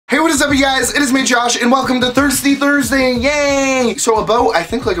What is up, you guys? It is me, Josh, and welcome to Thirsty Thursday. Yay! So about, I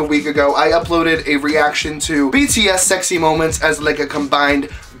think like a week ago, I uploaded a reaction to BTS Sexy Moments as like a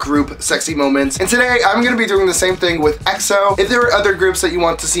combined group Sexy Moments. And today I'm gonna be doing the same thing with EXO. If there are other groups that you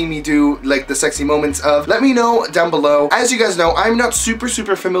want to see me do like the Sexy Moments of, let me know down below. As you guys know, I'm not super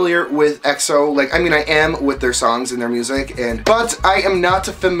familiar with EXO. Like, I mean, I am with their songs and their music, but I am not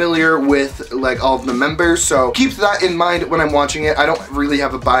familiar with like all of the members, so keep that in mind when I'm watching it. I don't really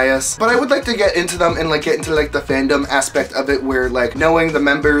have a bias, but I would like to get into them and like get into like the fandom aspect of it, where like knowing the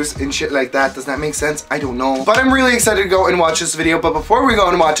members and shit like that. Does that make sense? I don't know, but I'm really excited to go and watch this video. But before we go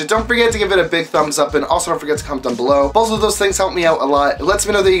and watch it, don't forget to give it a big thumbs up, and also don't forget to comment down below. Both of those things help me out a lot. It lets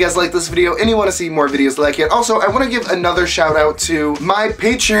me know that you guys like this video and you want to see more videos like it. Also, I want to give another shout out to my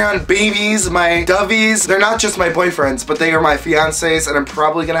Patreon babies, my dovies. They're not just my boyfriends, but they are my fiancés, and I'm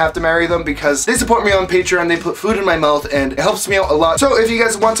probably gonna have to marry them because they support me on Patreon. They put food in my mouth and it helps me out a lot. So if you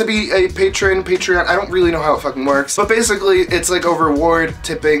guys want to be a patron, Patreon, I don't really know how it fucking works, but basically it's like a reward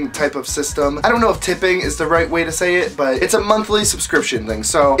tipping type of system. I don't know if tipping is the right way to say it, but it's a monthly subscription thing.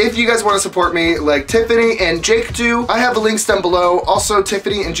 So if you guys want to support me like Tiffany and Jake do, I have the links down below. Also,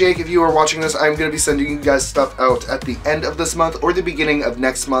 Tiffany and Jake, if you are watching this, I'm gonna be sending you guys stuff out at the end of this month or the beginning of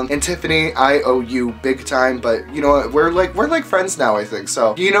next month. And Tiffany, I owe you big time, but you know what, we're like friends now, I think.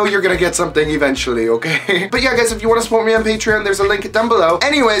 So you know you're gonna get something eventually, okay? But yeah, guys, if you want to support me on Patreon, there's a link down below.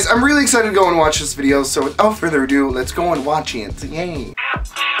 Anyways, I'm really excited to go and watch this video, so without further ado, let's go and watch it. Yay.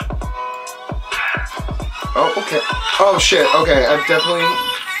 Oh, okay. Oh shit, okay,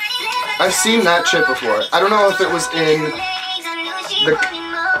 I've seen that shit before. I don't know if it was in the...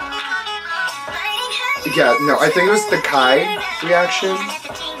 Yeah, no, I think it was the Kai reaction.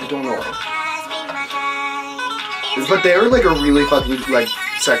 I don't know. But they were like a really fucking like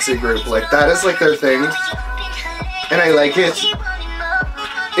sexy group. Like, that is like their thing. And I like it.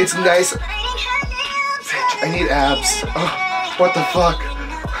 It's nice. Bitch, I need abs. Oh, what the fuck?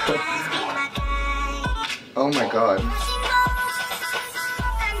 Oh my god.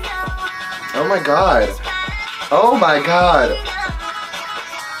 Oh my god. Oh my god.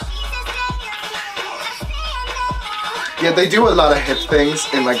 Yeah, they do a lot of hip things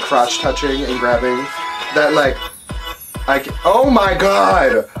and like crotch touching and grabbing that like oh my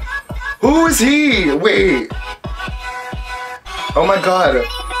god. Who is he? Wait. Oh my god.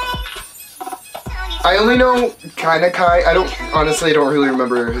 I only know kinda Kai. Honestly, I don't really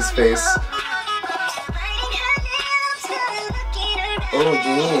remember his face. Oh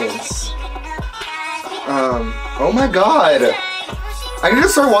jeez. Oh my god. I need to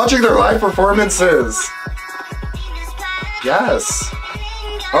start watching their live performances. Yes.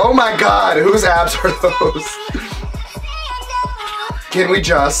 Oh my god, whose abs are those? Can we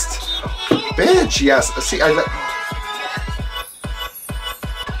just... Bitch, yes. See, oh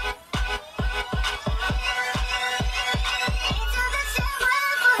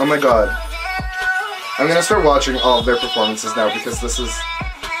my god. I'm gonna start watching all of their performances now because this is...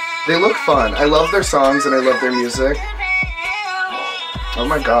 They look fun. I love their songs and I love their music. Oh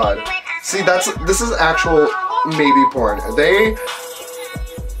my god. See, this is actual maybe porn. They...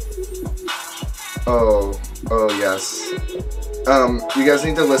 Oh yes. You guys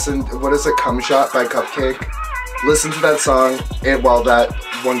need to listen. What is it? Cum Shot by Cupcake. Listen to that song and while that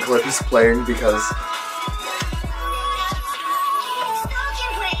one clip is playing, because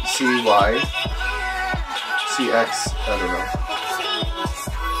CY CX, I don't know.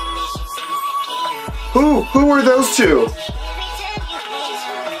 Who were those two?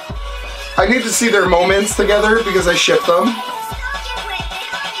 I need to see their moments together because I ship them.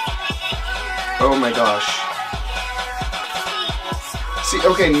 Oh my gosh. See,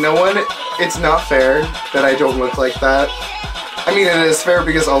 okay, no one, it's not fair that I don't look like that. I mean, it is fair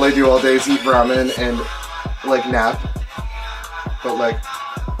because all I do all day is eat ramen and, like, nap. But, like,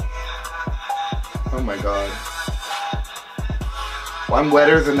 oh my god. Well, I'm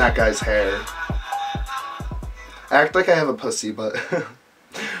wetter than that guy's hair. I act like I have a pussy, but...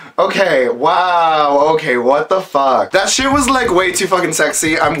 Okay, wow, okay, what the fuck? That shit was like way too fucking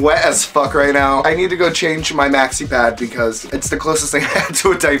sexy. I'm wet as fuck right now. I need to go change my maxi pad because it's the closest thing I had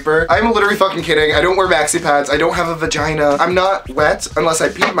to a diaper. I'm literally fucking kidding. I don't wear maxi pads. I don't have a vagina. I'm not wet unless I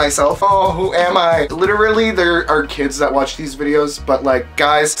pee myself. Oh, who am I? Literally, there are kids that watch these videos, but like,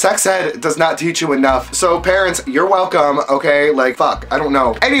 guys, sex ed does not teach you enough. So parents, you're welcome, okay? Like, fuck, I don't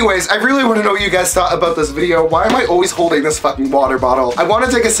know. Anyways, I really want to know what you guys thought about this video. Why am I always holding this fucking water bottle? I want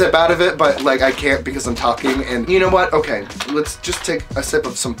to take a sip sip out of it, but like I can't because I'm talking. And you know what? Okay, let's just take a sip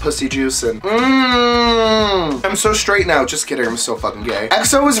of some pussy juice and I'm so straight now. Just kidding, I'm so fucking gay.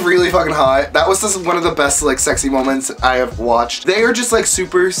 EXO is really fucking hot. That was just one of the best like sexy moments I have watched. They are just like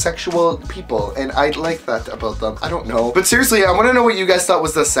super sexual people and I like that about them. I don't know. But seriously, I want to know what you guys thought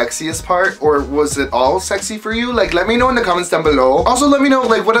was the sexiest part, or was it all sexy for you? Like let me know in the comments down below. Also let me know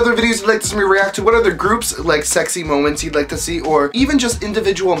like what other videos you'd like to see me react to, what other groups like sexy moments you'd like to see, or even just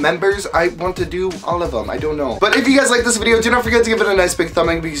individual members. I want to do all of them. I don't know. But if you guys like this video, do not forget to give it a nice big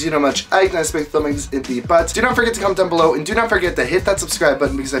thumbing because you know how much I like nice big thumbings in the butts. Do not forget to comment down below and do not forget to hit that subscribe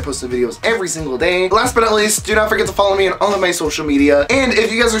button because I post the videos every single day. Last but not least, do not forget to follow me on all of my social media. And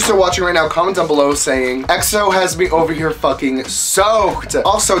if you guys are still watching right now, comment down below saying EXO has me over here fucking soaked.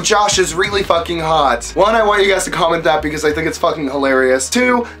 Also, Josh is really fucking hot. One, I want you guys to comment that because I think it's fucking hilarious.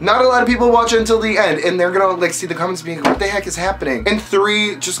 Two, not a lot of people watch it until the end and they're gonna like see the comments being what the heck is happening. And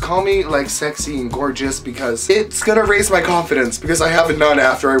three, just call me like sexy and gorgeous because it's gonna raise my confidence because I haven't none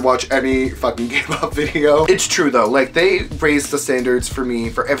after I watch any fucking K-pop video. It's true though, like they raised the standards for me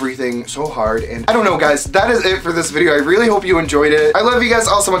for everything so hard. And I don't know guys, that is it for this video. I really hope you enjoyed it. I love you guys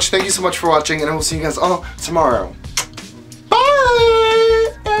all so much. Thank you so much for watching and I will see you guys all tomorrow.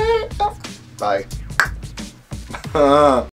 Bye. Bye.